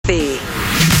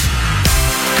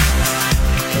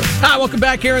welcome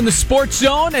back here in the Sports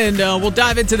Zone, and we'll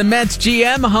dive into the Mets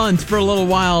GM hunt for a little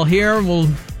while here. We'll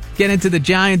get into the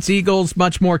Giants, Eagles,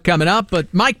 much more coming up.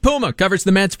 But Mike Puma covers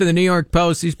the Mets for the New York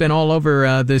Post. He's been all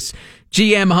over this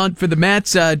GM hunt for the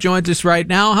Mets. Joins us right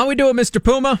now. How we doing, Mr.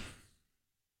 Puma?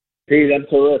 Pete, I'm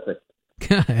terrific.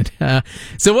 Good.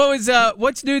 So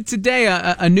what's new today?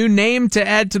 A new name to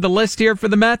add to the list here for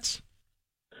the Mets?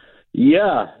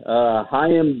 Yeah,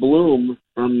 Chaim Bloom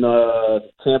from the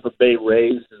Tampa Bay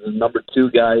Rays is the number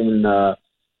 2 guy in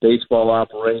baseball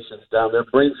operations down there.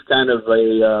 Brings kind of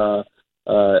a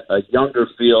younger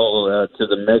feel to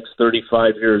the mix.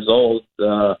 35 years old,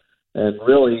 and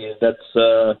really that's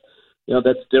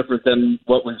different than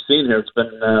what we've seen here. It's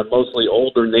been mostly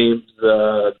older names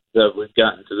that we've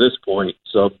gotten to this point.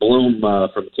 So Bloom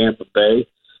from Tampa Bay.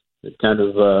 Kind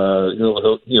of,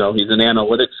 he's an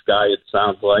analytics guy, it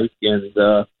sounds like,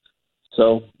 and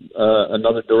so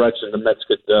another direction the Mets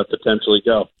could potentially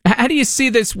go. How do you see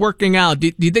this working out?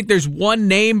 Do you think there's one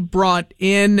name brought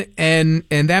in and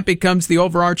that becomes the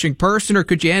overarching person, or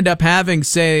could you end up having,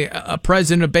 say, a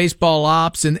president of baseball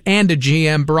ops and a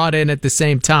GM brought in at the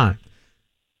same time?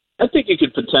 I think it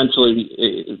could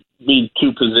potentially be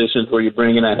 2 positions where you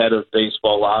bring in a head of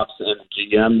baseball ops and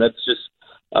a GM. That's just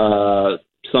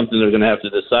something they're going to have to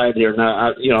decide here.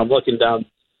 Now, I'm looking down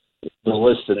the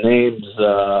list of names: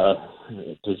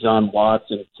 Deshaun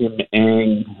Watson, Tim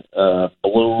Ng,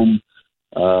 Bloom.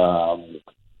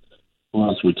 Who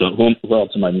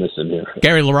else am I missing here?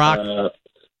 Gary LaRocque.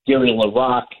 Gary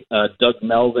LaRocque, Doug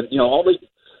Melvin.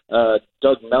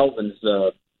 Doug Melvin's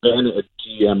been a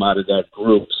GM out of that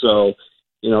group, so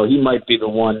he might be the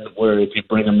one where if you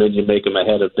bring him in, you make him a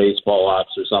head of baseball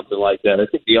ops or something like that. I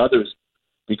think the others,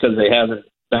 because they haven't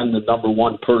been the number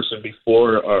 1 person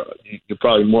before, or you're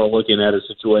probably more looking at a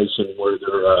situation where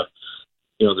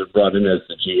they're brought in as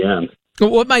the GM.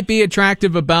 What might be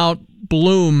attractive about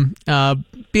Bloom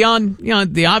beyond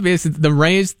the obvious? The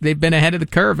Rays, they've been ahead of the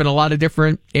curve in a lot of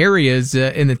different areas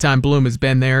in the time Bloom has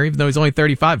been there, even though he's only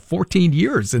 35, 14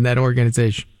 years in that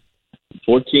organization.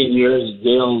 14 years,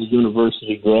 Yale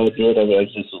University graduate. I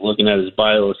was just looking at his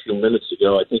bio a few minutes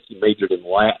ago. I think he majored in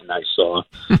Latin, I saw.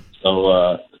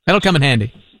 So that'll come in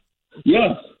handy.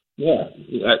 Yeah.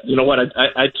 You know what?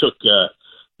 I took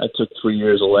 3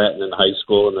 years of Latin in high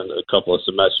school and then a couple of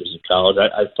semesters in college.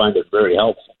 I find it very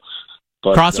helpful.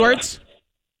 But, crosswords?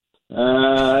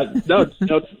 No,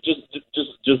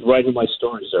 just writing my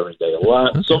stories every day.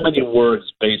 So many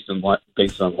words based on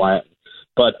Latin.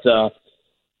 But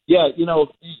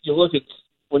you look at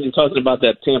when you're talking about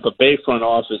that Tampa Bay front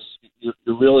office, you're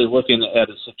really looking at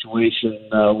a situation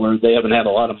where they haven't had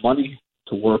a lot of money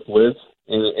to work with,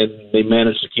 and they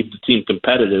managed to keep the team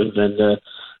competitive, and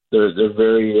they're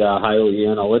very highly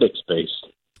analytics based.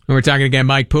 We're talking again,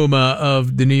 Mike Puma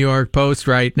of the New York Post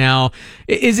right now.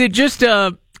 Is it just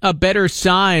a better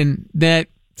sign that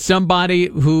somebody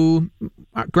who,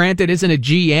 granted, isn't a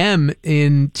GM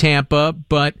in Tampa,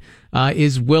 but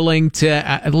is willing to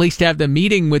at least have the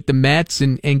meeting with the Mets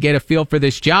and get a feel for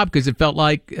this job? Because it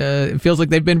feels like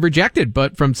they've been rejected,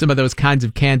 but from some of those kinds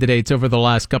of candidates over the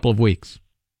last couple of weeks.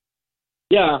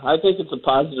 Yeah, I think it's a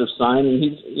positive sign, and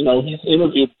he's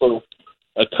interviewed for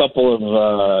a couple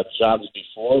of jobs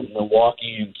before,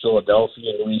 Milwaukee and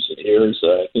Philadelphia in recent years.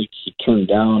 I think he turned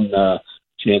down a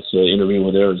chance to interview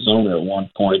with Arizona at one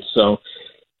point. So,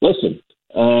 listen,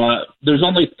 there's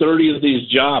only 30 of these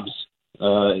jobs,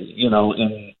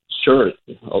 and sure,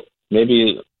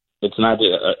 maybe it's not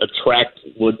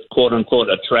quote unquote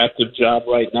attractive job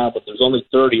right now, but there's only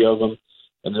 30 of them,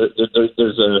 and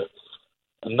there's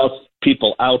enough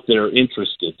people out there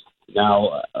interested.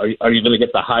 Now, are you going to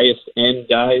get the highest end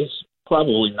guys?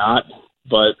 Probably not.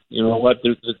 But you know what?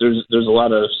 There's a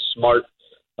lot of smart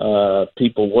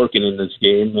people working in this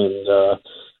game,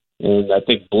 and I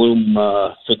think Bloom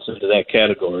fits into that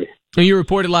category. You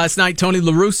reported last night Tony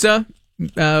La Russa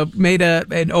made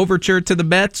an overture to the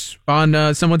Mets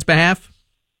on someone's behalf.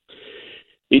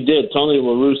 He did. Tony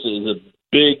La Russa is a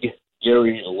big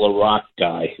Gary LaRocque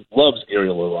guy. Loves Gary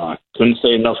LaRocque. Couldn't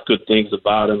say enough good things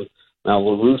about him. Now,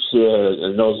 La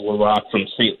Russa knows LaRocque from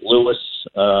St. Louis,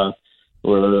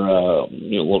 where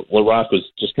LaRocque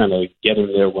was just kind of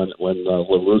getting there when La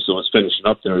Russa was finishing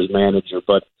up there as manager.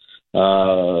 But then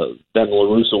La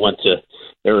Russa went to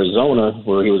Arizona,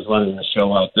 where he was running the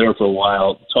show out there for a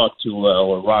while, talked to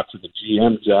LaRocque for the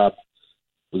GM job,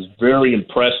 was very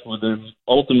impressed with him.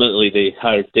 Ultimately, they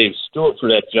hired Dave Stewart for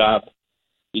that job.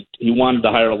 He wanted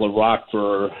to hire LaRocque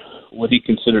for what he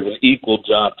considered an equal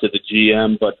job to the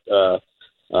GM, but the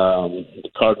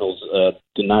Cardinals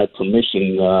denied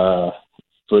permission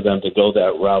for them to go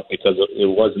that route because it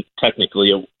wasn't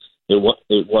technically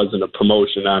it wasn't a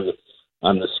promotion on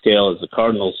the scale as the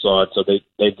Cardinals saw it, so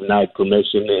they denied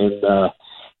permission. And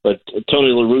but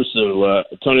Tony La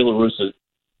Russa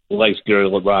likes Gary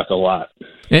LaRocque a lot.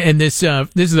 And this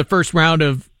is the first round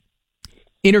of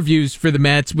interviews for the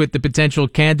Mets with the potential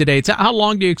candidates. How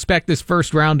long do you expect this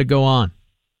first round to go on?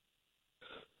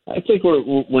 I think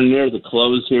we're near the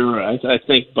close here. I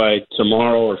think by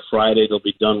tomorrow or Friday they'll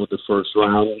be done with the first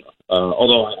round.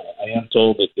 Although I am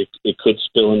told that it could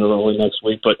spill into early next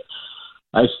week, but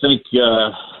I think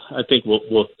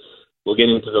we'll get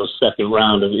into those second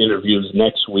round of interviews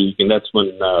next week, and that's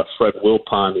when Fred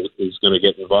Wilpon is going to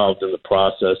get involved in the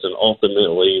process, and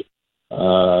ultimately,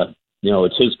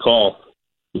 it's his call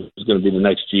who's going to be the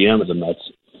next GM of the Mets.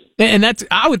 And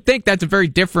I would think that's a very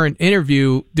different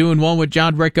interview, doing one with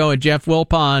John Ricco and Jeff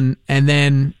Wilpon, and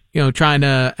then trying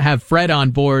to have Fred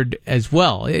on board as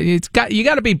well. You got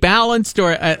to be balanced,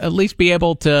 or at least be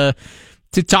able to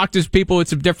talk to people with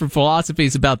some different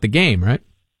philosophies about the game, right?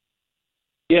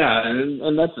 Yeah,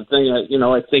 and that's the thing.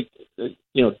 I think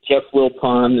Jeff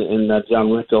Wilpon and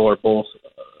John Ricco are both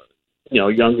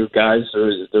younger guys. They're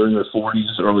in their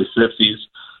 40s, early 50s.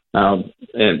 And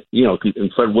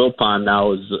Fred Wilpon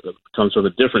now comes from a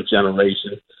different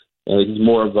generation, and he's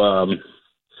more of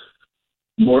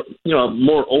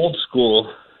more old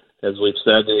school, as we've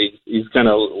said. He's kind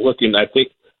of looking. I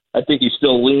think he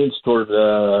still leans toward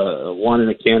wanting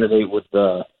a candidate with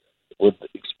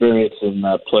experience in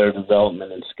player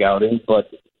development and scouting. But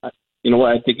you know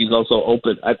what? I think he's also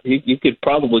open. He could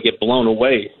probably get blown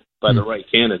away by the right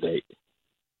candidate,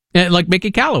 like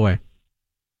Mickey Callaway.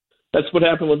 That's what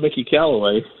happened with Mickey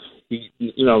Callaway.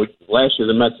 Last year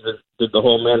the Mets did the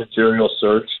whole managerial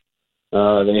search.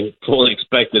 They fully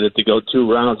expected it to go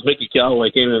 2 rounds. Mickey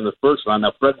Callaway came in the first round.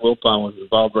 Now, Fred Wilpon was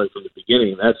involved right from the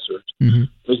beginning in that search. Mm-hmm.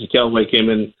 Mickey Callaway came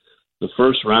in the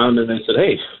first round, and they said,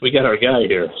 "Hey, we got our guy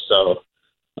here." So,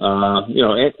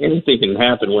 anything can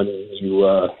happen when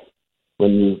you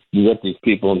get these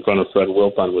people in front of Fred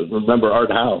Wilpon. Remember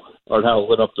Art Howe? Art Howe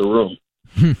lit up the room.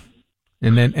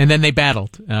 And then they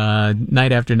battled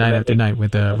night after night after night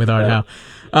with Art Howe.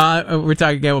 We're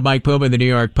talking again with Mike Puma of the New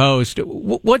York Post.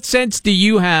 What sense do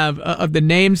you have of the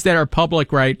names that are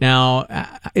public right now?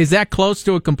 Is that close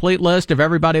to a complete list of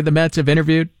everybody the Mets have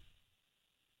interviewed?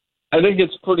 I think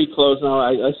it's pretty close now.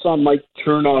 I saw Mike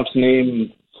Chernoff's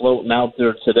name floating out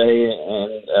there today,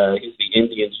 and he's the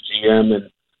Indians GM,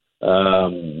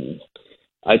 and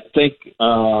I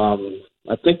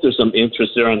think there's some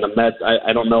interest there on the Mets.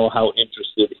 I don't know how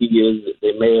interested he is.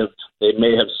 They may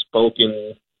have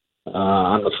spoken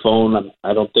on the phone.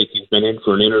 I don't think he's been in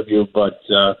for an interview, but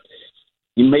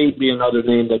he may be another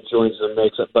name that joins the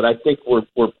mix. But I think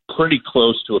we're pretty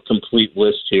close to a complete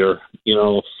list here.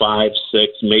 5,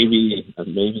 6, maybe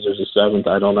there's a 7th.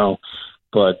 I don't know,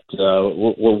 but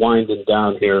we're winding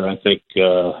down here. I think.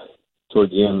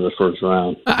 Toward the end of the first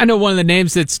round. I know one of the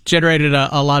names that's generated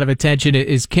a lot of attention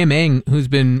is Kim Ng, who's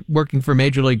been working for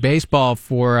Major League Baseball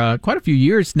for quite a few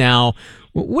years now.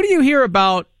 What do you hear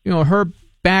about her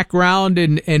background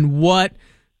and what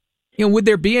would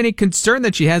there be any concern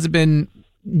that she hasn't been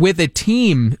with a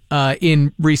team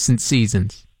in recent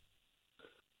seasons?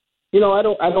 I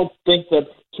don't think that's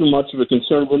too much of a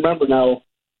concern. Remember now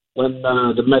when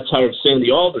the Mets hired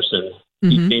Sandy Alderson,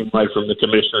 he came right from the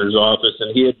commissioner's office,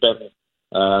 and he had been.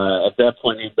 At that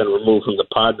point, he'd been removed from the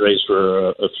Padres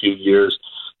for a few years.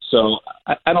 So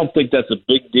I don't think that's a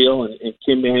big deal. And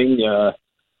Kim Ng,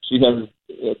 she has,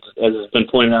 as has been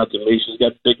pointed out to me, she's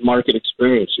got big market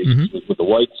experience. She was with the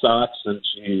White Sox, and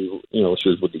she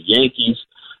was with the Yankees,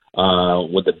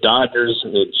 with the Dodgers,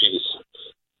 and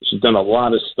she's done a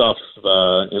lot of stuff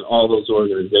in all those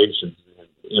organizations.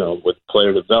 With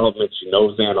player development, she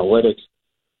knows analytics.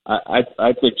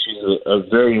 I think she's a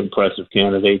very impressive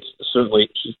candidate. Certainly,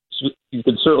 you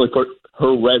can certainly put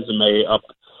her resume up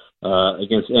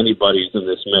against anybody's in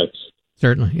this mix.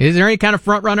 Certainly. Is there any kind of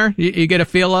front runner you get a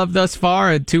feel of thus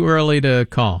far? Or too early to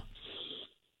call?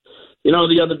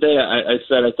 The other day I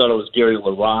said I thought it was Gary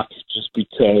LaRocque, just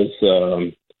because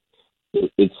I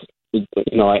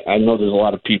know there's a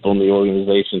lot of people in the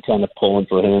organization kind of pulling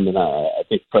for him, and I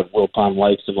think Fred Wilpon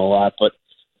likes him a lot, but.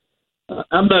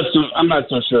 I'm not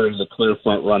so sure he's a clear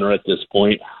front runner at this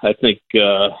point. I think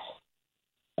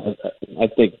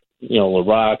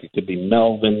LaRocque. It could be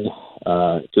Melvin.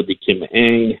 It could be Kim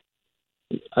Ng.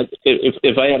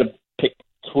 If I had to pick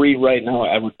 3 right now,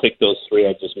 I would pick those 3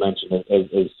 I just mentioned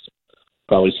as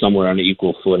probably somewhere on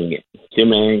equal footing.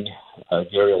 Kim Ng,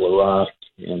 Gary LaRocque,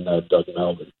 and Doug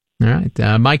Melvin. All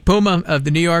right. Mike Puma of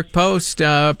the New York Post.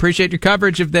 Appreciate your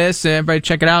coverage of this. Everybody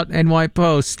check it out, NY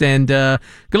Post. And good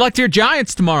luck to your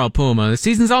Giants tomorrow, Puma. The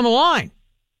season's on the line.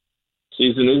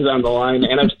 Season is on the line.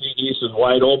 NFC East is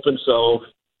wide open, so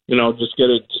just get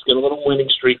a little winning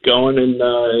streak going and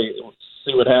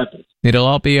see what happens. It'll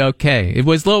all be okay.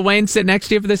 Was Lil Wayne sitting next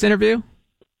to you for this interview?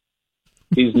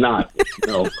 He's not.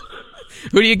 No.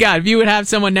 Who do you got? If you would have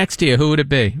someone next to you, who would it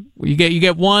be? You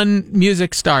get one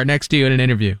music star next to you in an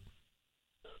interview.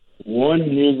 One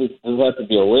music, does it have to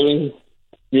be a living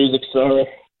music star?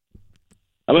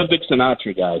 I'm a big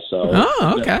Sinatra guy, so.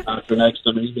 Oh, okay. Sinatra next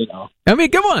to me, I mean,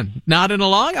 good one. Nodding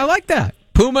along. I like that.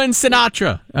 Puma and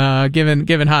Sinatra,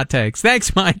 giving hot takes.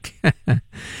 Thanks, Mike.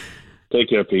 Take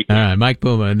care, Pete. All right, Mike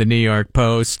Puma in the New York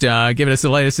Post, giving us the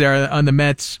latest there on the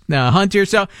Mets hunt here.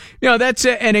 So, that's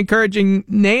an encouraging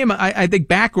name. I think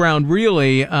background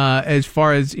really, as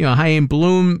far as, Chaim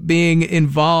Bloom being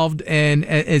involved, and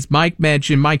as Mike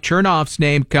mentioned, Mike Chernoff's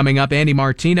name coming up. Andy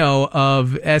Martino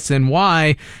of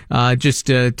SNY just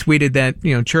tweeted that,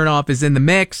 Chernoff is in the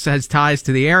mix, has ties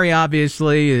to the area,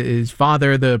 obviously. His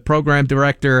father, the program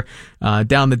director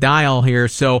down the dial here.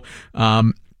 So,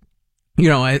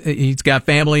 he's got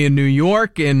family in New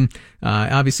York and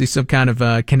obviously some kind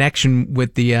of connection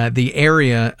with the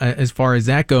area as far as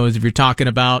that goes. If you're talking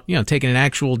about, taking an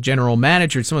actual general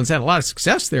manager, someone's had a lot of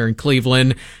success there in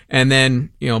Cleveland, and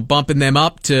then, bumping them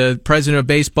up to president of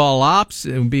baseball ops,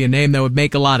 it would be a name that would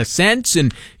make a lot of sense.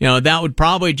 And, that would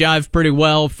probably jive pretty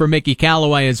well for Mickey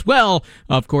Callaway as well.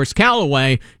 Of course,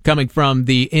 Callaway coming from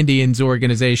the Indians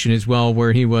organization as well,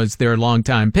 where he was their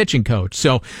longtime pitching coach.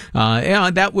 So,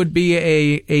 that would be a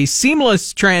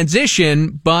seamless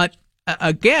transition, but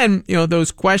again,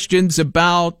 those questions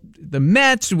about the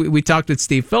Mets, we talked with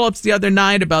Steve Phillips the other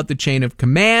night about the chain of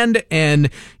command, and,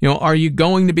 are you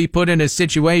going to be put in a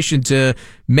situation to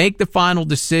make the final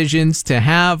decisions, to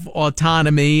have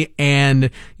autonomy and,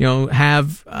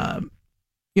 have,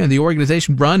 the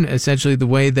organization run essentially the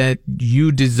way that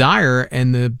you desire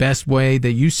and the best way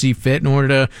that you see fit in order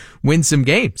to win some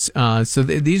games. So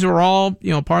these are all,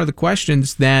 part of the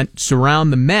questions that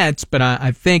surround the Mets. But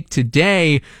I think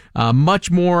today, much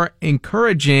more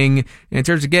encouraging in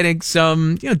terms of getting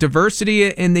some, diversity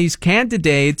in these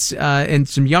candidates, and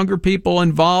some younger people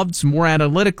involved, some more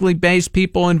analytically based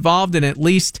people involved, and at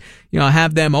least,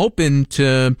 have them open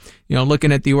to,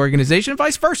 looking at the organization and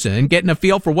vice versa and getting a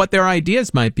feel for what their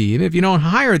ideas might be. Even if you don't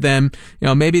hire them,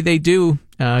 maybe they do,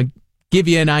 give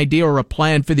you an idea or a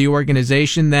plan for the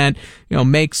organization that,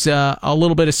 makes a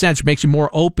little bit of sense, or makes you more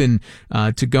open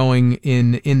to going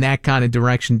in that kind of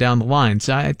direction down the line.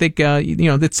 So I think,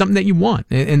 that's something that you want.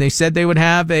 And they said they would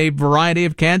have a variety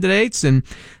of candidates, and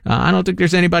I don't think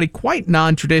there's anybody quite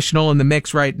non-traditional in the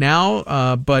mix right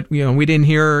now. But, we didn't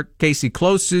hear Casey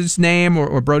Close's name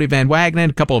or Brody Van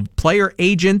Wagenen, a couple of player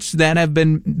agents that have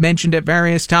been mentioned at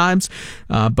various times.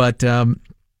 But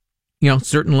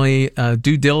certainly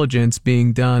due diligence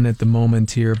being done at the moment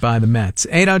here by the Mets.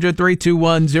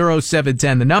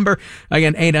 800-321-0710, the number.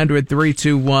 Again,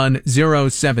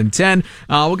 800-321-0710.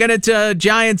 We'll get into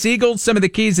Giants-Eagles, some of the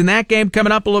keys in that game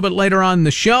coming up a little bit later on in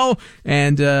the show,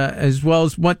 and as well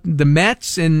as what the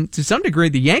Mets and to some degree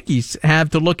the Yankees have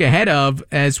to look ahead of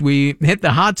as we hit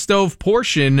the hot stove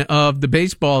portion of the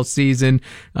baseball season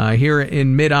here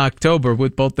in mid-October,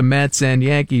 with both the Mets and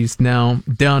Yankees now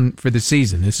done for the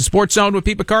season. This is Sports Zone with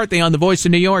Pete McCarthy on the Voice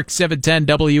of New York, 710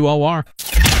 WOR.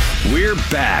 We're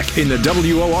back in the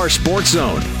WOR Sports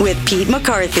Zone with Pete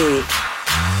McCarthy.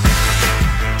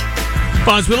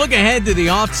 Well, as we look ahead to the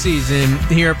offseason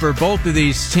here for both of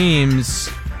these teams,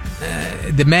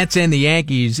 the Mets and the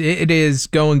Yankees, it is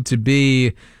going to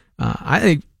be, I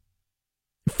think,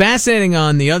 fascinating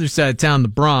on the other side of town, the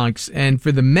Bronx. And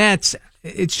for the Mets,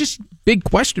 it's just big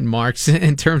question marks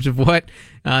in terms of what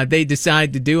they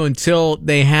decide to do until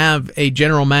they have a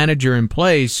general manager in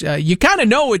place. You kind of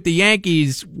know with the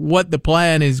Yankees what the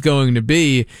plan is going to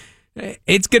be.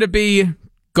 It's going to be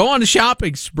go on a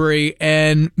shopping spree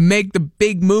and make the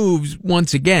big moves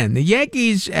once again. The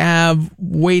Yankees have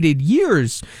waited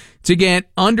years to get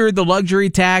under the luxury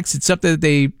tax. It's something that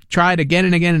they tried again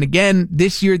and again and again.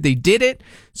 This year they did it.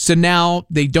 So now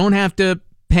they don't have to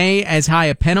pay as high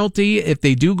a penalty if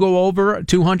they do go over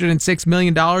 $206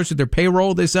 million of their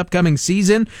payroll this upcoming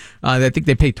season. I think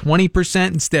they pay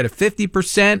 20% instead of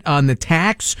 50% on the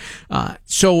tax.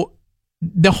 So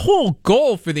the whole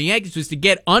goal for the Yankees was to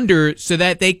get under so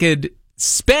that they could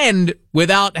spend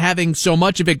without having so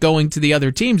much of it going to the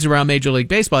other teams around Major League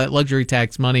Baseball. That luxury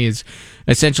tax money is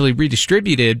essentially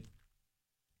redistributed.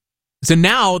 So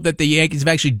now that the Yankees have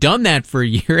actually done that for a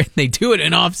year, and they do it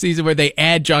in an offseason where they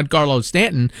add Giancarlo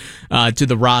Stanton to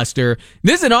the roster,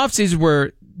 this is an offseason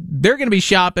where they're going to be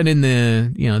shopping in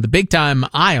the big time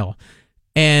aisle.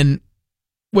 And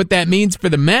what that means for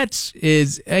the Mets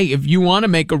is, hey, if you want to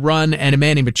make a run at a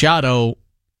Manny Machado,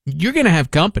 you're going to have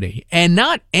company, and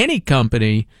not any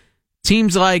company.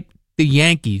 Teams like the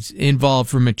Yankees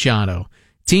involved for Machado,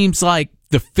 teams like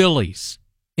the Phillies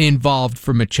involved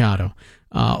for Machado.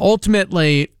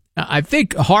 Ultimately, I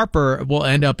think Harper will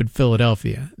end up in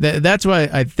Philadelphia. That's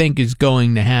what I think is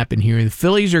going to happen here. The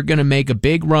Phillies are going to make a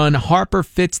big run. Harper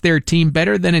fits their team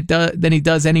better than he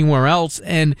does anywhere else,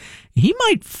 and he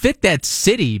might fit that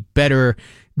city better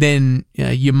than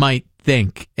you might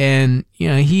think. And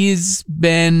he's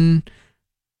been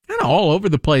kind of all over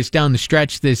the place down the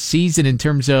stretch this season in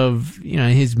terms of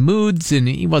his moods, and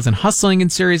he wasn't hustling in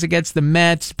series against the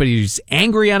Mets, but he was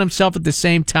angry on himself at the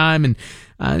same time, and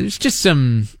there's just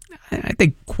some, I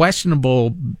think,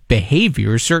 questionable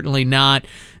behavior. Certainly not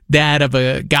that of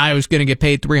a guy who's going to get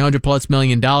paid $300+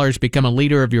 million to become a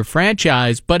leader of your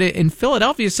franchise, but in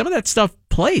Philadelphia, some of that stuff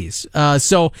plays.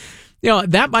 So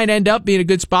that might end up being a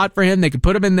good spot for him. They could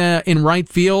put him in right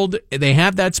field. They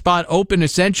have that spot open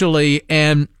essentially,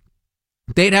 and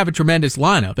they'd have a tremendous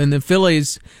lineup. And the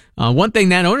Phillies, one thing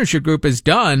that ownership group has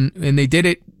done, and they did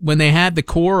it when they had the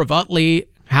core of Utley,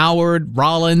 Howard,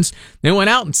 Rollins, they went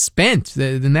out and spent.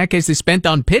 In that case, they spent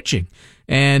on pitching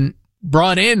and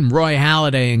brought in Roy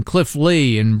Halladay and Cliff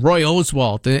Lee and Roy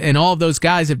Oswalt and all of those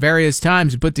guys at various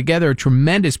times and put together a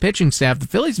tremendous pitching staff. The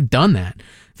Phillies have done that.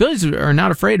 The Phillies are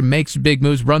not afraid to make some big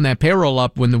moves, run that payroll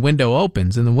up when the window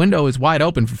opens. And the window is wide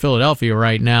open for Philadelphia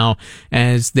right now,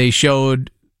 as they showed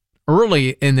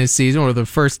early in this season, or the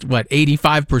first,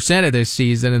 85% of this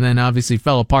season, and then obviously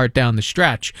fell apart down the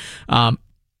stretch. And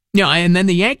then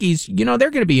the Yankees, they're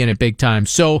going to be in it big time.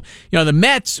 So, the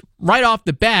Mets, right off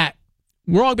the bat,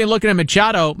 we're all going to be looking at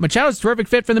Machado. Machado's a terrific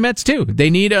fit for the Mets, too. They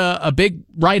need a big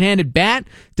right-handed bat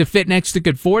to fit next to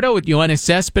Conforto, with Yoenis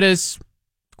Cespedes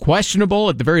questionable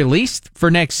at the very least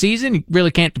for next season. You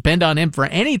really can't depend on him for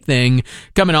anything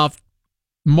coming off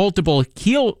multiple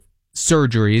heel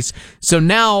surgeries. So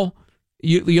now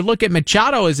you look at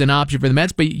Machado as an option for the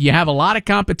Mets, but you have a lot of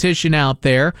competition out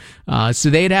there.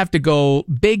 So they'd have to go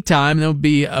big time. There'll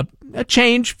be a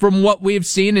change from what we've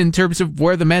seen in terms of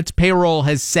where the Mets payroll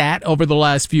has sat over the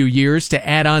last few years to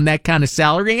add on that kind of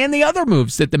salary and the other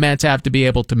moves that the Mets have to be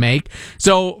able to make.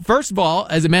 So first of all,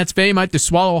 as a Mets fan, you might have to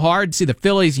swallow hard to see the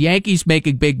Phillies, Yankees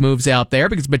making big moves out there,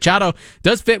 because Machado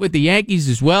does fit with the Yankees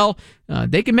as well.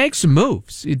 They can make some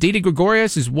moves. Didi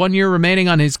Gregorius is 1 year remaining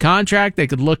on his contract. They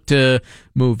could look to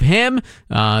move him.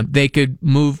 They could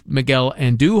move Miguel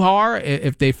Andujar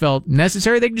if they felt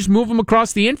necessary. They could just move him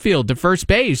across the infield to first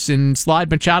base and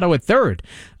slide Machado at third.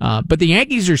 But the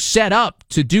Yankees are set up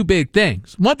to do big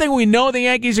things. One thing we know the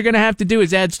Yankees are going to have to do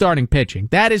is add starting pitching.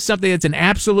 That is something that's an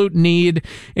absolute need.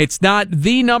 It's not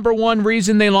the number one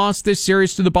reason they lost this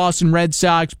series to the Boston Red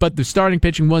Sox, but the starting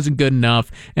pitching wasn't good enough,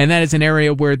 and that is an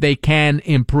area where they can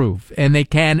improve, and they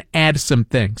can add some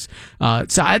things.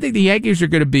 So I think the Yankees are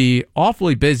going to be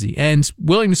awfully busy and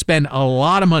willing to spend a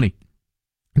lot of money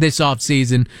this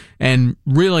offseason and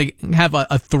really have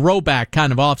a throwback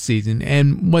kind of offseason.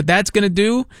 And what that's going to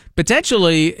do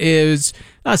potentially is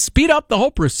speed up the whole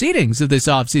proceedings of this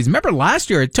offseason. Remember last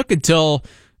year, it took until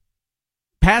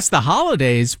past the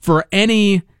holidays for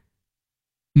any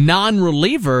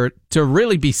non-reliever to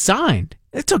really be signed.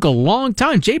 It took a long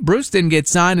time. Jay Bruce didn't get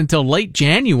signed until late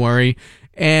January,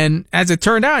 and as it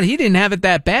turned out, he didn't have it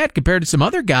that bad compared to some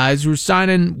other guys who were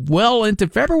signing well into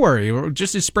February, or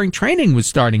just as spring training was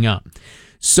starting up.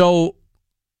 So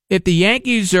if the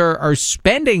Yankees are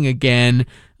spending again,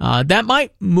 that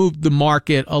might move the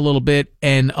market a little bit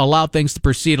and allow things to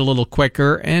proceed a little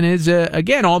quicker, and is,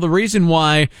 again, all the reason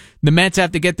why the Mets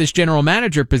have to get this general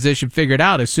manager position figured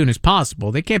out as soon as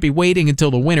possible. They can't be waiting until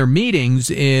the winter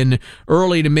meetings in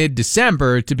early to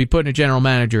mid-December to be putting a general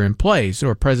manager in place,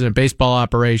 or president of baseball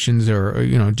operations,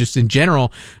 or just in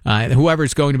general,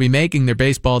 whoever's going to be making their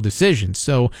baseball decisions.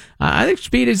 So I think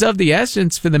speed is of the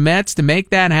essence for the Mets to make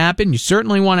that happen. You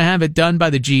certainly want to have it done by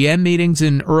the GM meetings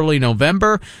in early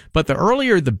November, but the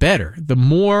earlier the better. The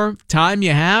more time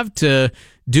you have to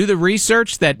do the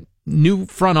research that new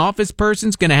front office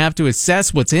person's going to have to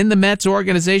assess what's in the Mets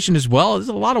organization as well. There's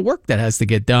a lot of work that has to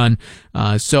get done.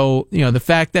 So the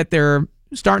fact that they're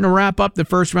starting to wrap up the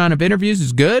first round of interviews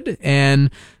is good.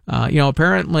 And,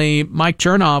 apparently Mike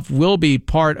Chernoff will be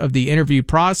part of the interview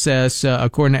process,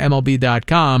 according to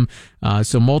MLB.com.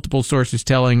 So multiple sources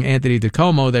telling Anthony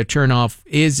DiComo that Chernoff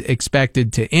is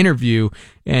expected to interview,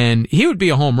 and he would be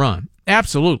a home run.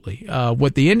 absolutely.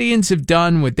 What the Indians have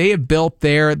done, what they have built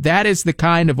there, that is the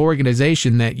kind of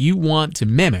organization that you want to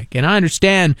mimic. And I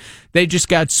understand they just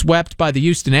got swept by the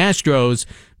Houston Astros,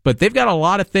 but they've got a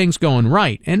lot of things going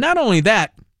right. And not only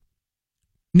that,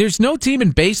 there's no team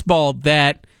in baseball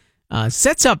that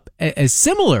sets up as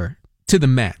similar to the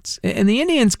Mets. And the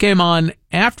Indians came on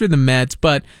after the Mets,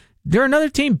 but they're another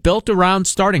team built around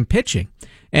starting pitching.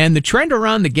 And the trend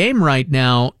around the game right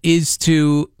now is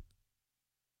to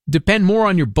depend more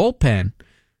on your bullpen.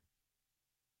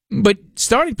 But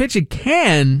starting pitching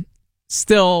can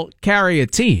still carry a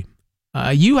team.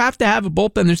 You have to have a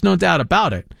bullpen, there's no doubt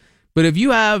about it. But if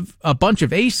you have a bunch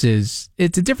of aces,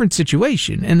 it's a different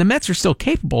situation. And the Mets are still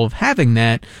capable of having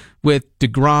that with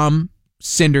DeGrom,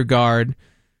 Syndergaard,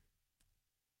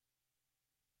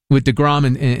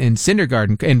 and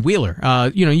Syndergaard and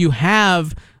Wheeler. You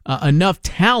have enough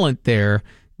talent there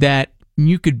that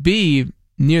you could be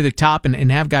near the top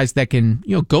and have guys that can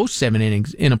go 7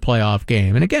 innings in a playoff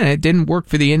game. And again, it didn't work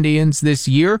for the Indians this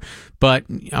year, but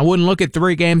I wouldn't look at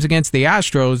 3 games against the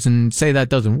Astros and say that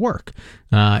doesn't work.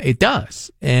 It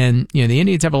does. And the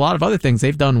Indians have a lot of other things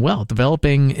they've done well,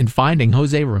 developing and finding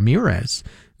Jose Ramirez,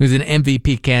 who's an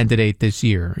MVP candidate this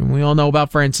year. And we all know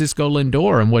about Francisco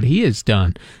Lindor and what he has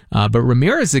done. But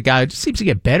Ramirez is a guy who just seems to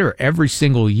get better every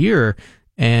single year.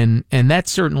 And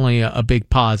that's certainly a big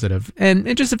positive.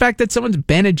 And just the fact that someone's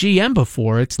been a GM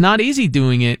before, it's not easy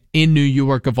doing it in New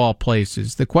York of all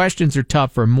places. The questions are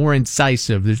tougher, more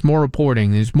incisive. There's more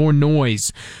reporting. There's more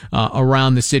noise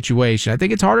around the situation. I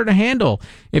think it's harder to handle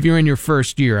if you're in your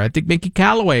first year. I think Mickey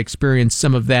Callaway experienced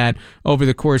some of that over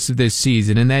the course of this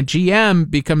season. And that GM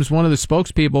becomes one of the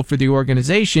spokespeople for the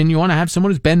organization. You want to have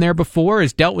someone who's been there before,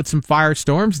 has dealt with some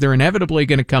firestorms. They're inevitably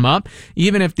going to come up,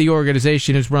 even if the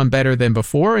organization is run better than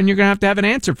before. And you're going to have an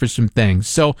answer for some things.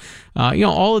 So,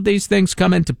 all of these things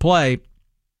come into play.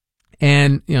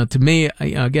 And, to me,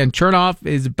 again, Chernoff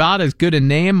is about as good a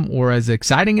name or as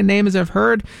exciting a name as I've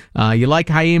heard. You like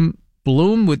Chaim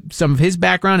Bloom with some of his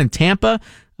background in Tampa.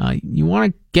 You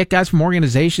want to get guys from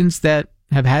organizations that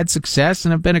have had success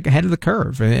and have been ahead of the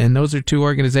curve. And those are 2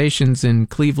 organizations in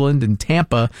Cleveland and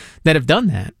Tampa that have done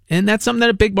that. And that's something that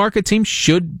a big market team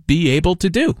should be able to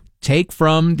do. Take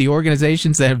from the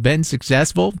organizations that have been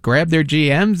successful, grab their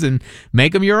GMs, and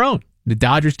make them your own. The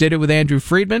Dodgers did it with Andrew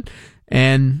Friedman,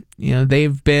 and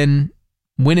they've been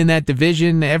winning that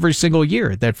division every single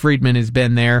year that Friedman has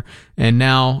been there, and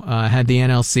now had the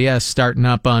NLCS starting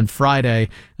up on Friday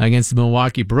against the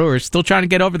Milwaukee Brewers. Still trying to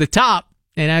get over the top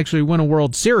and actually win a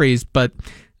World Series, but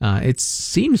it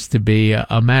seems to be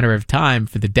a matter of time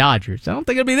for the Dodgers. I don't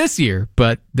think it'll be this year,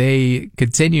 but they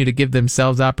continue to give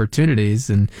themselves opportunities,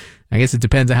 and I guess it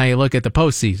depends on how you look at the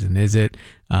postseason. Is it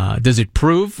does it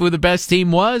prove who the best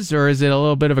team was, or is it a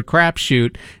little bit of a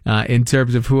crapshoot in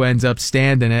terms of who ends up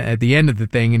standing at the end of the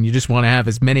thing, and you just want to have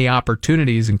as many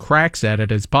opportunities and cracks at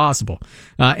it as possible?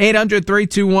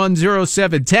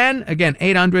 800-321-0710. Again,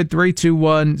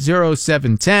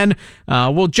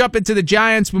 800-321-0710. We'll jump into the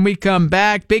Giants when we come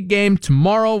back. Big game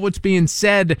tomorrow. What's being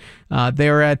said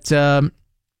there at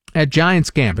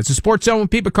Giants camp? It's a Sports Zone with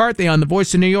Pete McCarthy on the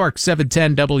Voice of New York,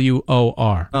 710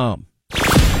 WOR.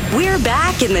 We're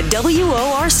back in the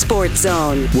WOR Sports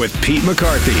Zone with Pete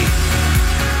McCarthy.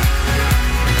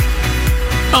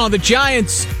 Oh, the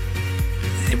Giants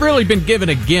have really been given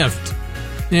a gift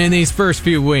in these first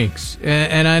few weeks.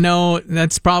 And I know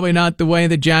that's probably not the way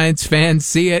the Giants fans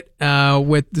see it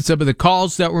with some of the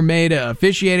calls that were made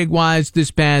officiating-wise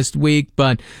this past week,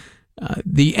 but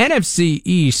the NFC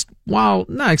East, while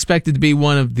not expected to be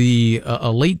one of the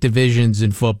elite divisions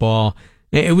in football,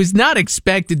 it was not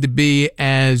expected to be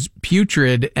as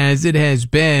putrid as it has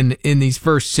been in these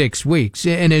first 6 weeks.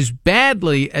 And as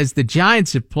badly as the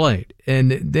Giants have played,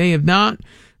 and they have not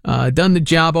done the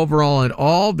job overall at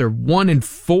all. They're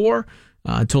 1-4.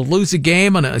 To lose a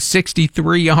game on a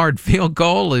 63-yard field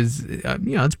goal is,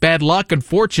 it's bad luck,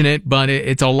 unfortunate, but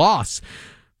it's a loss.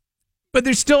 But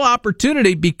there's still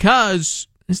opportunity because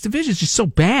this division is just so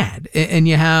bad. And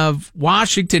you have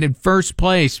Washington in first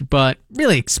place, but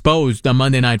really exposed on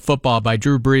Monday Night Football by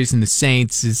Drew Brees and the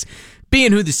Saints as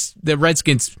being who the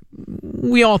Redskins,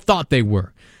 we all thought they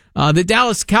were. The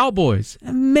Dallas Cowboys,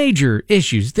 major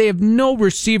issues. They have no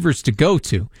receivers to go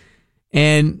to.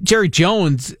 And Jerry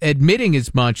Jones admitting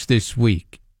as much this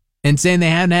week and saying they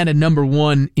hadn't had a number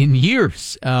one in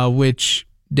years, which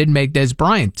didn't make Des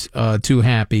Bryant too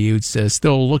happy. He was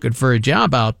still looking for a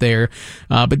job out there.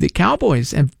 But the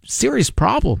Cowboys have serious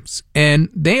problems, and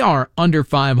they are under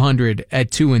 500 at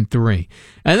 2-3.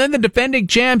 And then the defending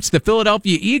champs, the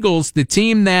Philadelphia Eagles, the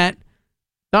team that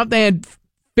thought they had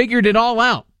figured it all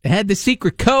out had the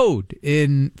secret code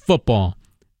in football.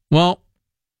 Well,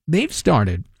 they've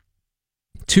started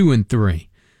 2-3.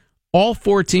 All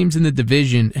 4 teams in the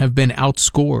division have been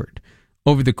outscored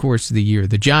over the course of the year.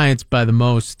 The Giants, by the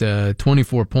most,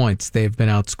 24 points, they've been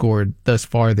outscored thus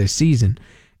far this season.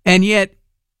 And yet,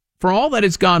 for all that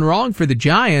has gone wrong for the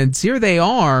Giants, here they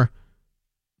are,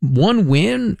 1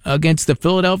 win against the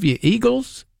Philadelphia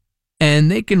Eagles,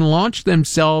 and they can launch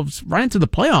themselves right into the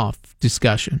playoff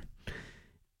discussion.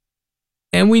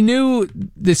 And we knew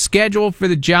the schedule for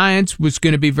the Giants was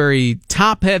going to be very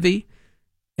top-heavy,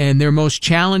 and their most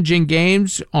challenging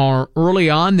games are early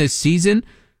on this season.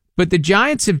 But the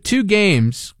Giants have 2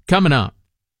 games coming up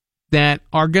that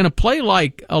are going to play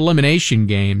like elimination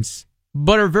games,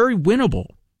 but are very winnable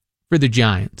for the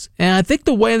Giants. And I think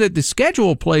the way that the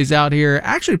schedule plays out here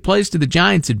actually plays to the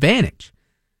Giants' advantage.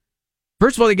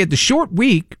 First of all, they get the short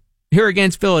week here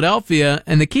against Philadelphia,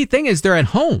 and the key thing is they're at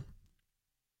home.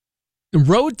 The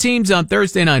road teams on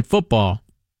Thursday Night Football,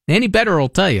 any better will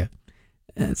tell you,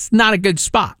 it's not a good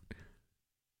spot.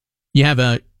 You have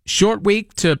a short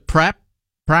week to prep,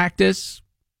 practice,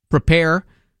 prepare,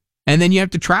 and then you have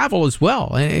to travel as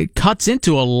well. And it cuts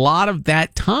into a lot of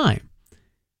that time.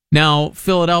 Now,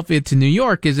 Philadelphia to New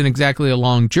York isn't exactly a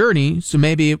long journey, so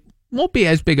maybe it won't be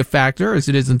as big a factor as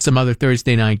it is in some other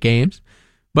Thursday night games.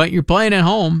 But you're playing at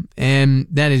home, and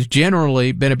that has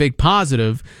generally been a big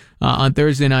positive on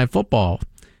Thursday Night Football.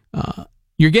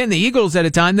 You're getting the Eagles at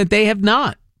a time that they have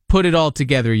not put it all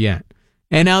together yet.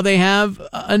 And now they have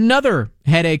another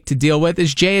headache to deal with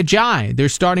is Jay Ajayi. Their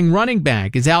starting running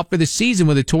back is out for the season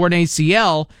with a torn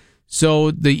ACL,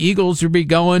 so the Eagles will be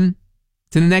going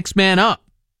to the next man up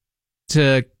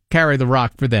to carry the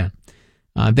rock for them.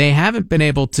 They haven't been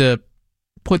able to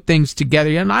put things together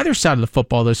yet on either side of the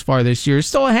football this far this year. It's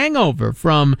still a hangover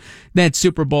from that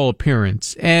Super Bowl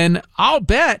appearance. And I'll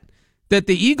bet that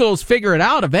the Eagles figure it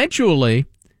out eventually,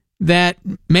 that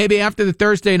maybe after the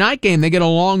Thursday night game, they get a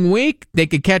long week, they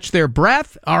could catch their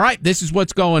breath. All right, this is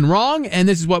what's going wrong, and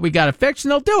this is what we got to fix,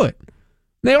 and they'll do it.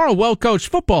 They are a well-coached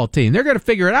football team. They're going to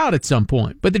figure it out at some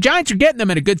point. But the Giants are getting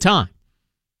them at a good time.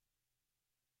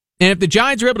 And if the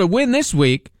Giants are able to win this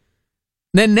week,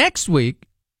 then next week,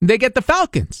 they get the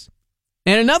Falcons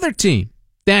and another team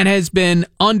that has been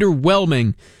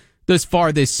underwhelming thus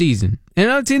far this season. And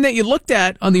another team that you looked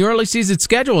at on the early season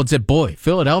schedule and said, boy,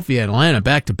 Philadelphia and Atlanta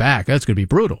back-to-back, that's going to be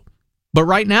brutal. But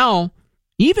right now,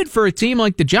 even for a team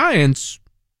like the Giants,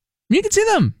 you can see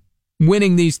them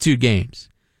winning these 2 games.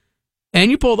 And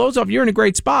you pull those off, you're in a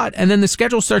great spot, and then the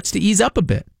schedule starts to ease up a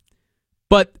bit.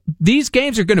 But these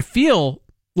games are going to feel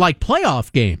like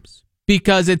playoff games,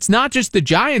 because it's not just the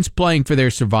Giants playing for their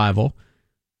survival.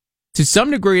 To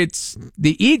some degree, it's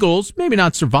the Eagles, maybe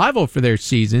not survival for their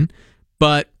season,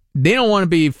 but they don't want to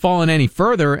be falling any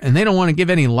further, and they don't want to give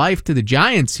any life to the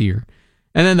Giants here.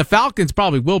 And then the Falcons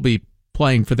probably will be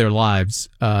playing for their lives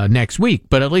next week,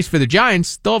 but at least for the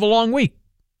Giants, they'll have a long week.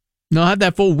 They'll have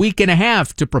that full week and a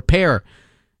half to prepare.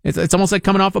 It's almost like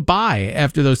coming off a bye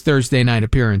after those Thursday night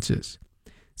appearances.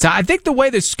 So I think the way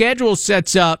the schedule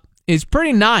sets up is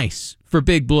pretty nice for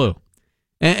Big Blue.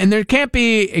 And there can't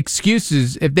be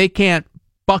excuses if they can't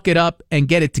buck it up and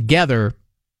get it together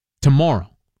tomorrow.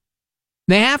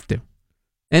 They have to.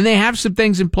 And they have some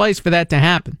things in place for that to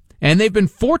happen. And they've been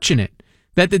fortunate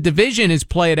that the division is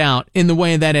played out in the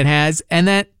way that it has, and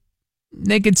that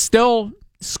they could still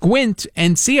squint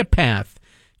and see a path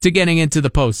to getting into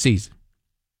the postseason.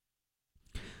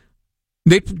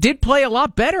 They did play a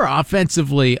lot better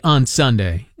offensively on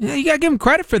Sunday. You got to give them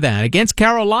credit for that. Against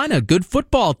Carolina, good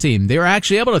football team. They were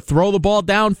actually able to throw the ball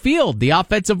downfield. The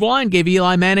offensive line gave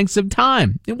Eli Manning some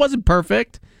time. It wasn't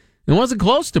perfect. It wasn't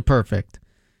close to perfect.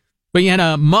 But you had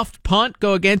a muffed punt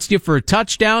go against you for a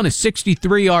touchdown, a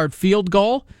 63-yard field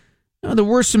goal. There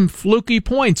were some fluky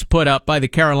points put up by the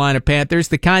Carolina Panthers,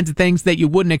 the kinds of things that you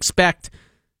wouldn't expect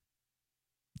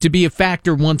to be a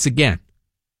factor once again.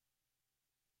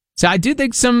 So I do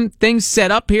think some things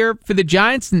set up here for the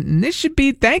Giants, and this should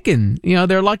be thanking,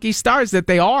 their lucky stars that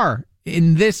they are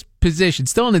in this position,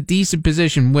 still in a decent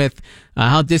position with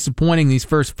how disappointing these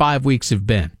first 5 weeks have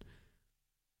been.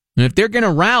 And if they're going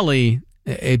to rally,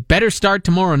 it better start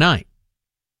tomorrow night,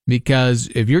 because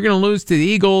if you're going to lose to the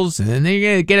Eagles and then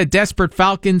you're going to get a desperate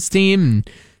Falcons team and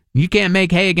you can't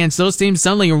make hay against those teams,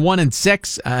 suddenly you're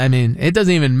 1-6. I mean, it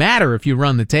doesn't even matter if you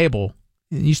run the table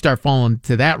and you start falling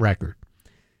to that record.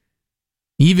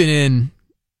 Even in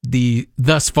the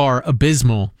thus far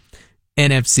abysmal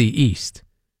NFC East.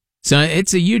 So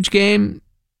it's a huge game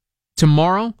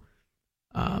tomorrow.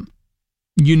 Odell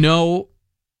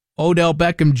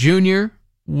Beckham Jr.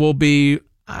 will be,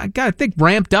 I gotta think,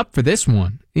 ramped up for this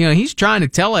one. he's trying to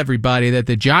tell everybody that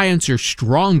the Giants are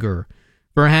stronger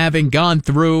for having gone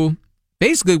through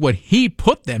basically what he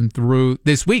put them through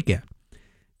this weekend.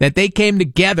 That they came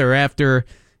together after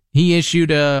he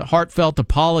issued a heartfelt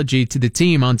apology to the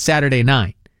team on Saturday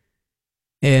night.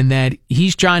 And that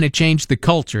he's trying to change the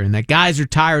culture and that guys are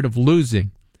tired of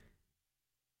losing.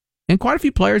 And quite a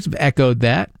few players have echoed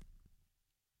that.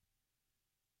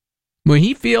 When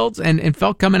he feels and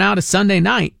felt coming out of Sunday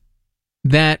night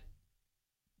that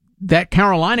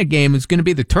Carolina game is going to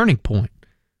be the turning point.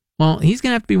 Well, he's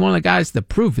going to have to be one of the guys that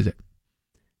proves it.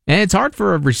 And it's hard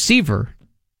for a receiver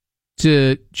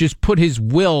to just put his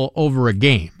will over a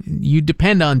game. You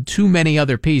depend on too many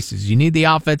other pieces. You need the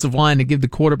offensive line to give the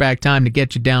quarterback time to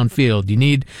get you downfield. You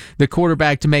need the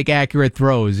quarterback to make accurate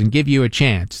throws and give you a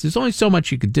chance. There's only so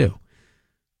much you could do.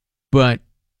 But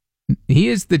he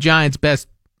is the Giants' best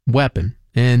weapon,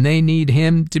 and they need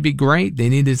him to be great. They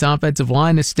need his offensive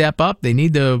line to step up. They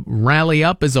need to rally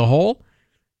up as a whole.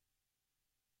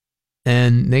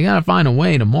 And they got to find a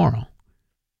way tomorrow.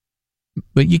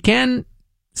 But you can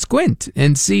squint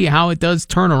and see how it does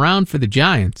turn around for the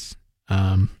Giants.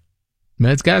 But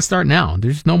it's got to start now.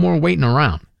 There's no more waiting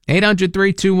around.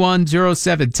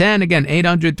 800-321-0710. Again,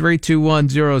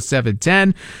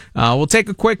 800-321-0710. We'll take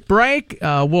a quick break.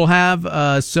 We'll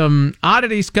have some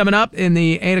oddities coming up in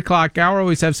the 8 o'clock hour.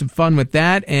 Always have some fun with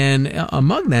that. And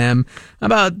among them, how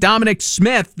about Dominic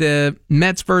Smith, the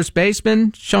Mets first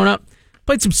baseman, showing up,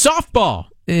 played some softball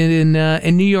in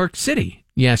New York City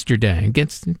yesterday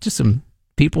against just some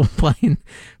people playing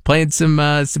some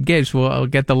games. We'll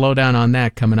get the lowdown on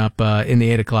that coming up in the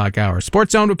 8 o'clock hour.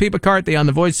 Sports Zone with Pete McCarthy on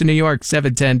the Voice of New York,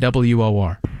 710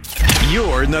 WOR.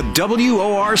 You're in the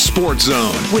WOR Sports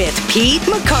Zone with Pete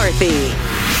McCarthy.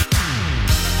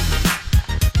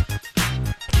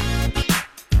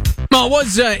 Well, it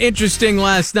was interesting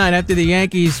last night after the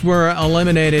Yankees were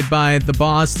eliminated by the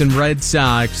Boston Red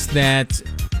Sox that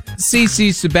CC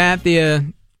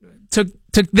Sabathia took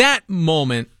that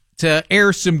moment to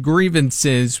air some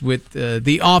grievances with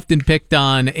the often picked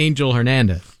on Angel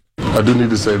Hernandez. I do need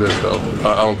to say this, though.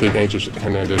 I don't think Angel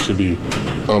Hernandez should be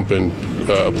umping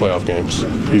playoff games.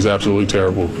 He's absolutely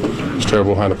terrible. He's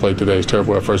terrible behind the plate today. He's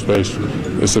terrible at first base.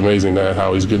 It's amazing that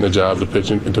how he's getting a job to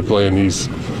pitch and to play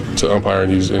to umpire in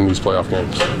these playoff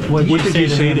games. What did you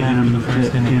say to him in the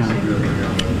first inning?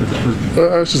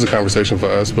 It's just a conversation for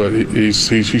us, but he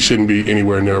shouldn't be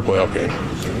anywhere near a playoff game.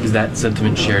 Is that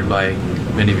sentiment shared by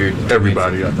many of your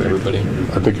everybody? I think. Everybody.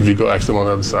 I think if you go ask them on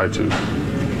the other side too.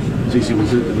 CC,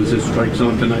 was his strike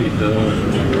zone tonight?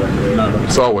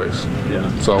 It's always.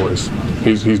 Yeah. It's always.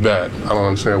 He's bad. I don't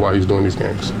understand why he's doing these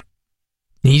games.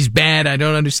 He's bad. I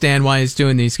don't understand why he's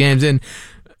doing these games. And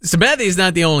Sabathia is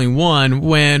not the only one.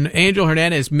 When Angel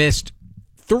Hernandez missed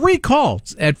 3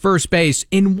 calls at first base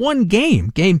in one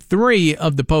game 3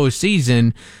 of the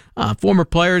postseason. Former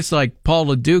players like Paul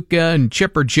LaDuca and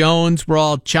Chipper Jones were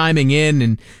all chiming in,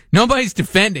 and nobody's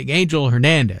defending Angel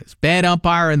Hernandez. Bad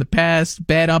umpire in the past,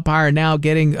 bad umpire now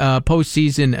getting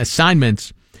postseason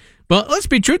assignments. But let's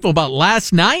be truthful about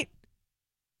last night.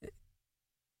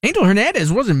 Angel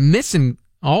Hernandez wasn't missing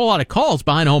a whole lot of calls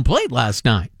behind home plate last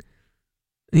night.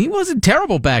 He wasn't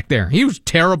terrible back there. He was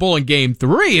terrible in Game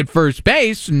 3 at first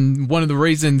base, and one of the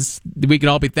reasons we can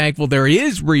all be thankful there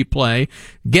is replay.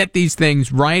 Get these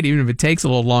things right, even if it takes a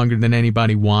little longer than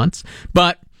anybody wants.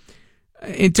 But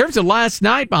in terms of last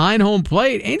night behind home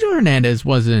plate, Angel Hernandez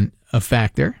wasn't a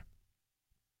factor.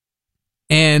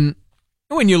 And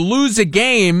when you lose a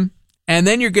game, and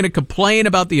then you're going to complain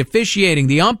about the officiating,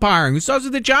 the umpiring, we saw it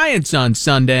with the Giants on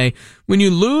Sunday. When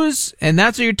you lose, and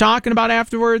that's what you're talking about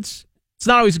afterwards, it's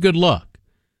not always a good look.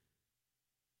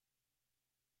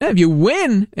 If you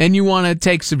win and you want to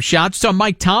take some shots, saw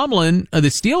Mike Tomlin of the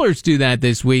Steelers do that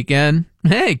this weekend.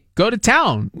 Hey, go to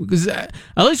town. Because at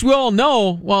least we all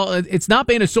know, well, it's not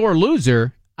being a sore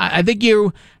loser. I think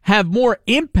you have more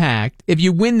impact if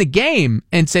you win the game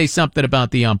and say something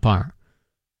about the umpire.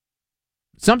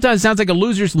 Sometimes it sounds like a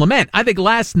loser's lament. I think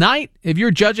last night, if you're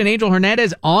judging Angel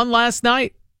Hernandez on last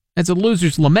night, that's a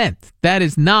loser's lament. That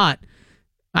is not...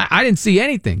 I didn't see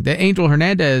anything that Angel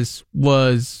Hernandez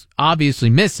was obviously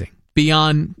missing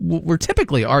beyond what we're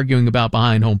typically arguing about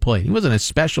behind home plate. He wasn't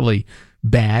especially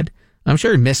bad. I'm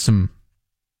sure he missed some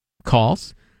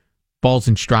calls, balls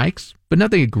and strikes, but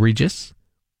nothing egregious.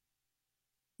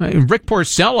 Rick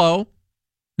Porcello,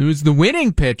 who was the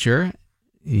winning pitcher,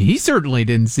 he certainly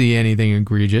didn't see anything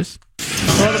egregious.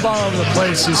 Throw the ball over the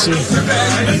plate, CC.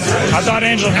 I thought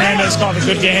Angel Hernandez called a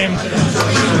good game.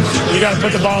 You got to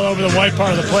put the ball over the white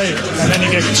part of the plate, and then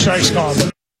you get strikes called.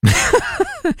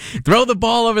 Throw the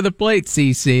ball over the plate,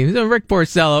 CC. So Rick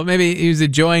Porcello, maybe he was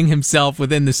enjoying himself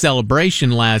within the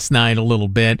celebration last night a little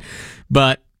bit,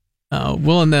 but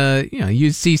willing to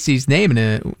use CC's name in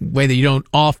a way that you don't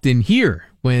often hear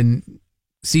when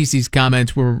CC's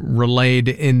comments were relayed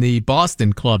in the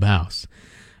Boston clubhouse.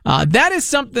 That is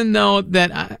something, though,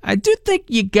 that I do think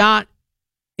you got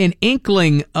an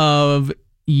inkling of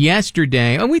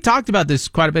yesterday, and we talked about this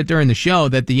quite a bit during the show,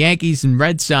 that the Yankees and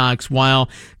Red Sox, while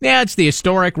it's the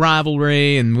historic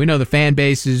rivalry, and we know the fan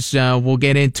bases will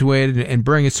get into it and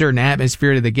bring a certain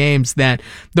atmosphere to the games, that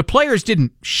the players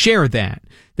didn't share that.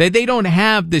 That they don't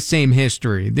have the same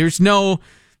history. There's no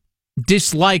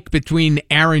dislike between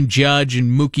Aaron Judge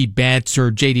and Mookie Betts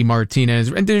or JD Martinez,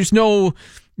 and there's no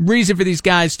reason for these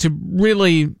guys to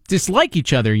really dislike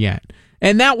each other yet.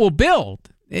 And that will build.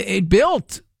 It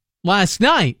built last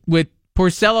night with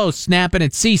Porcello snapping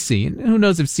at CeCe. And who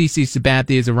knows if CeCe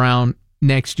Sabathia is around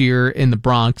next year in the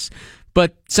Bronx,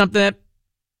 but something that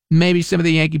maybe some of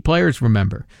the Yankee players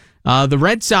remember. The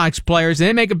Red Sox players,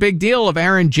 they make a big deal of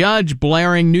Aaron Judge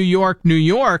blaring New York, New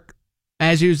York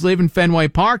as he was leaving Fenway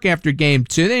Park after Game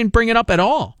 2. They didn't bring it up at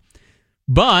all.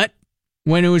 But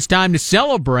when it was time to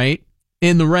celebrate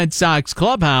in the Red Sox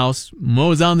clubhouse, what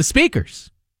was on the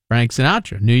speakers? Frank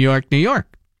Sinatra, New York, New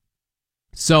York.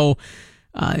 So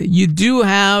you do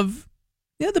have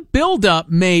the buildup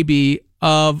maybe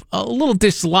of a little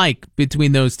dislike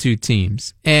between those two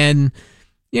teams. And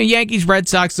Yankees, Red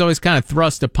Sox is always kind of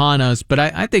thrust upon us, but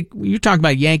I think you're talking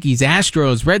about Yankees,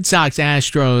 Astros, Red Sox,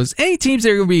 Astros, any teams that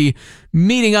are going to be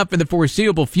meeting up in the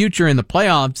foreseeable future in the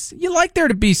playoffs, you like there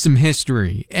to be some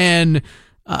history and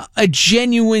a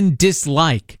genuine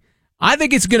dislike. I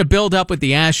think it's going to build up with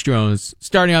the Astros,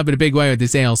 starting up in a big way with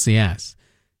this ALCS.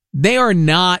 They are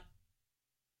not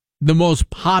the most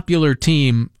popular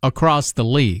team across the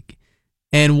league.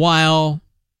 And while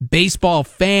baseball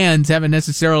fans haven't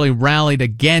necessarily rallied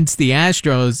against the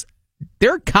Astros,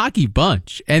 they're a cocky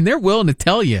bunch, and they're willing to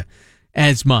tell you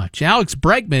as much. Alex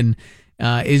Bregman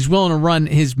is willing to run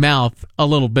his mouth a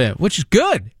little bit, which is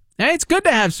good. It's good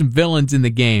to have some villains in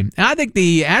the game. And I think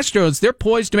the Astros, they're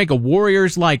poised to make a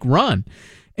Warriors-like run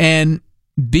and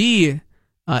be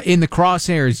in the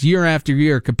crosshairs year after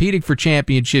year, competing for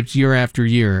championships year after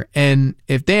year. And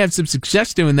if they have some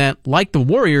success doing that, like the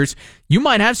Warriors, you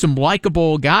might have some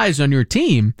likable guys on your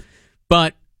team,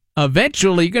 but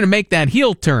eventually you're going to make that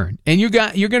heel turn, and you're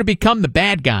going to become the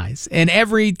bad guys, and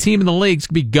every team in the league is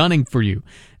going to be gunning for you.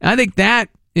 And I think that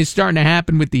is starting to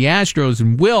happen with the Astros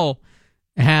and will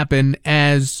happen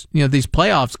as these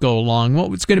playoffs go along.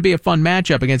 Well, it's going to be a fun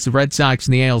matchup against the Red Sox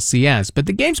in the ALCS, but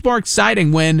the game's more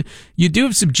exciting when you do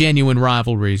have some genuine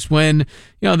rivalries, when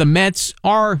the Mets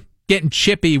are getting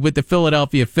chippy with the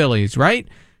Philadelphia Phillies, right?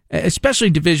 Especially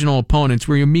divisional opponents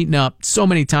where you're meeting up so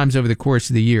many times over the course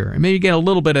of the year. And maybe you get a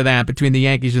little bit of that between the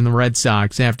Yankees and the Red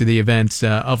Sox after the events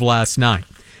of last night.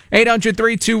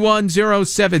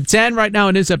 800-321-0710 right now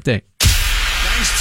in this update.